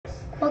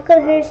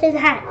welcome to Harrison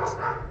Hacks.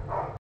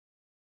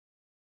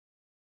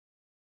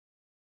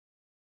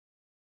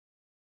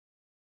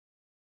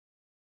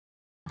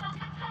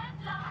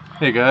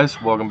 Hey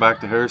guys, welcome back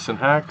to Harrison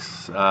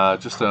Hacks.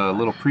 Just a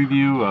little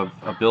preview of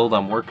a build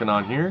I'm working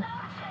on here.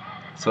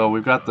 So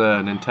we've got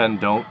the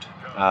Nintendo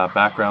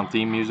background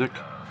theme music.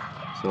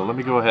 So let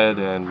me go ahead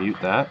and mute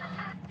that.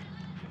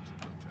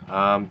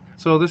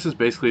 So this is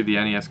basically the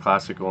NES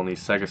Classic, only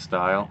Sega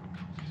style.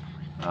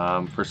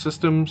 For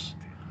systems,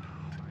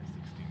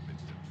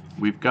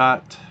 we've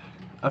got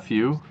a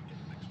few.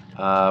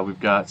 We've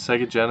got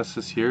Sega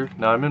Genesis here.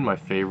 Now I'm in my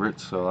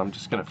favorites, so I'm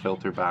just going to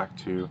filter back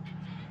to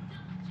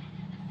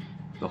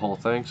the whole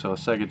thing. So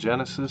Sega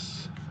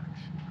Genesis,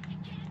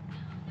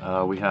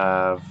 we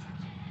have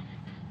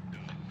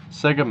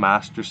Sega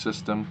Master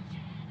System,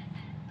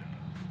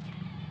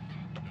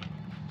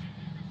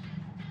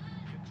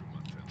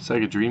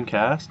 Sega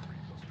Dreamcast,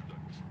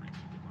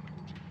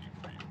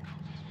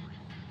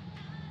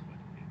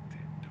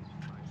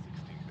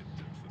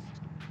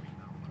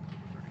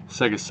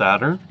 Sega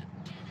Saturn,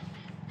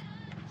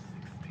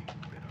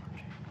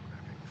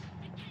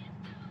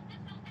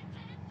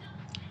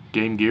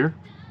 Game Gear,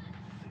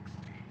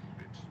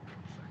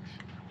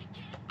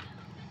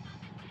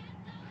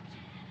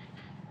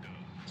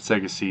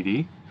 Sega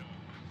CD,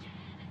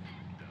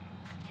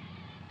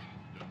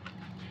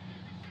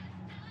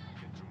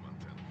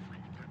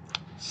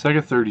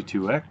 Sega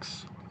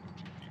 32X,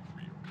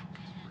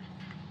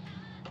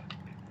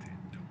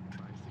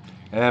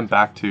 and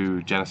back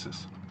to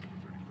Genesis.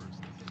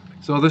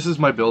 So this is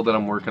my build that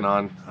I'm working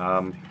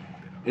on.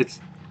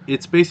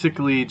 It's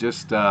basically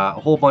just a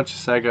whole bunch of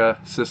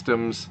Sega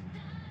systems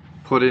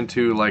put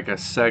into like a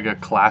Sega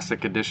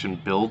Classic Edition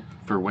build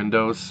for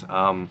Windows.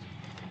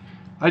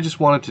 I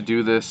just wanted to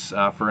do this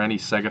for any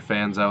Sega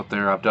fans out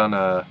there. I've done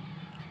an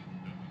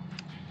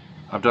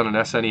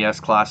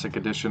SNES Classic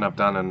Edition, I've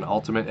done an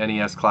Ultimate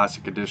NES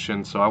Classic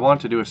Edition, so I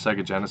wanted to do a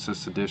Sega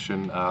Genesis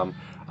Edition.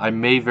 I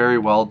may very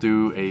well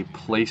do a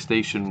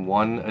PlayStation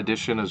 1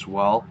 edition as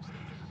well,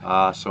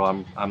 so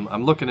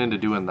I'm looking into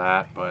doing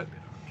that. But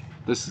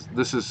this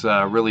is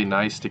really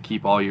nice to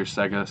keep all your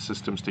Sega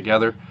systems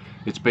together.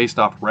 It's based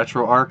off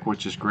RetroArch,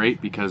 which is great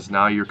because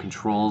now your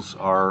controls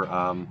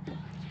are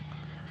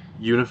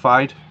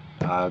unified.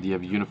 You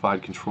have a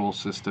unified control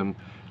system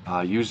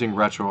using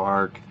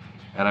RetroArch.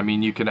 And I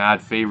mean, you can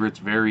add favorites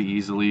very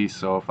easily.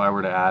 So if I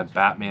were to add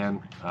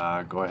Batman,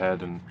 go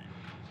ahead and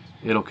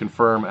it'll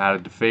confirm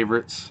added to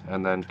favorites,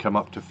 and then come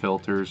up to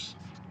filters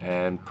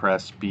and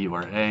press B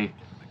or A.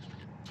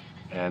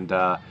 And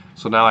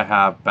so now I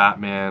have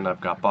Batman,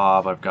 I've got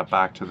Bob, I've got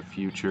Back to the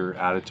Future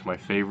added to my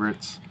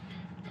favorites.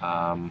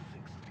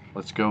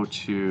 Let's go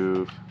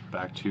to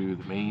back to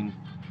the main,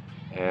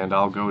 and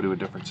I'll go to a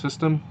different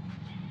system.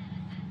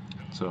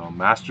 So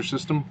Master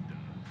System.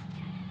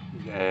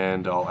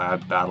 And I'll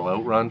add Battle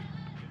OutRun.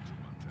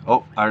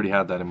 Oh, I already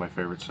had that in my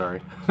favorites,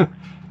 sorry.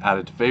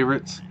 Added to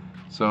favorites.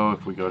 So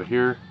if we go to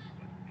here,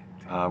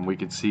 we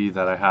can see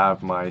that I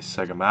have my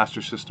Sega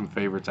Master System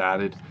favorites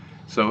added.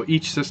 So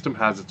each system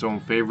has its own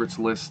favorites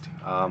list.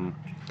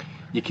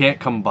 You can't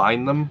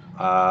combine them.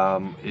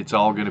 It's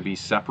all going to be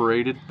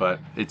separated, but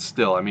it's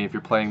still, I mean, if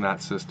you're playing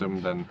that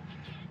system, then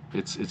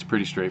it's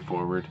pretty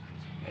straightforward.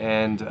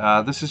 And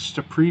this is just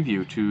a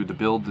preview to the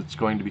build that's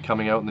going to be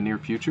coming out in the near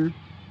future.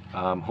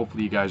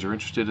 Hopefully you guys are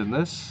interested in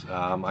this.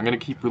 I'm going to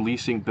keep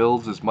releasing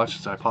builds as much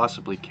as I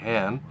possibly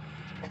can.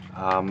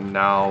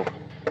 Now,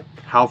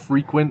 how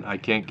frequent, I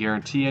can't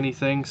guarantee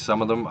anything.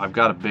 Some of them, I've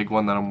got a big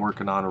one that I'm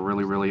working on, a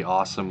really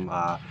awesome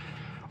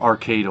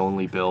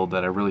arcade-only build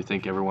that I really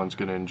think everyone's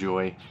going to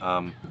enjoy.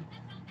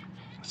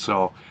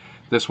 So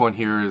this one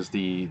here is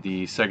the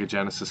Sega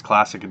Genesis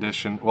Classic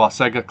Edition. Well,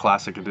 Sega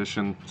Classic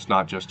Edition, it's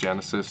not just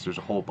Genesis, there's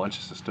a whole bunch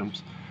of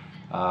systems.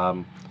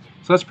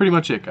 So that's pretty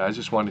much it, guys.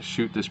 Just wanted to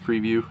shoot this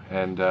preview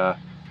and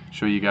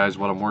show you guys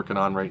what I'm working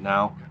on right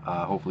now.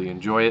 Hopefully you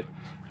enjoy it.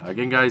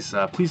 Again, guys,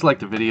 please like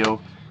the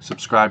video,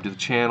 subscribe to the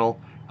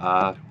channel,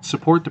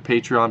 support the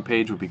Patreon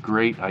page would be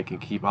great. I can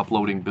keep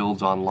uploading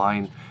builds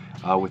online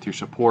with your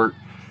support.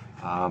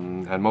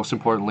 And most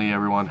importantly,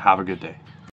 everyone, have a good day.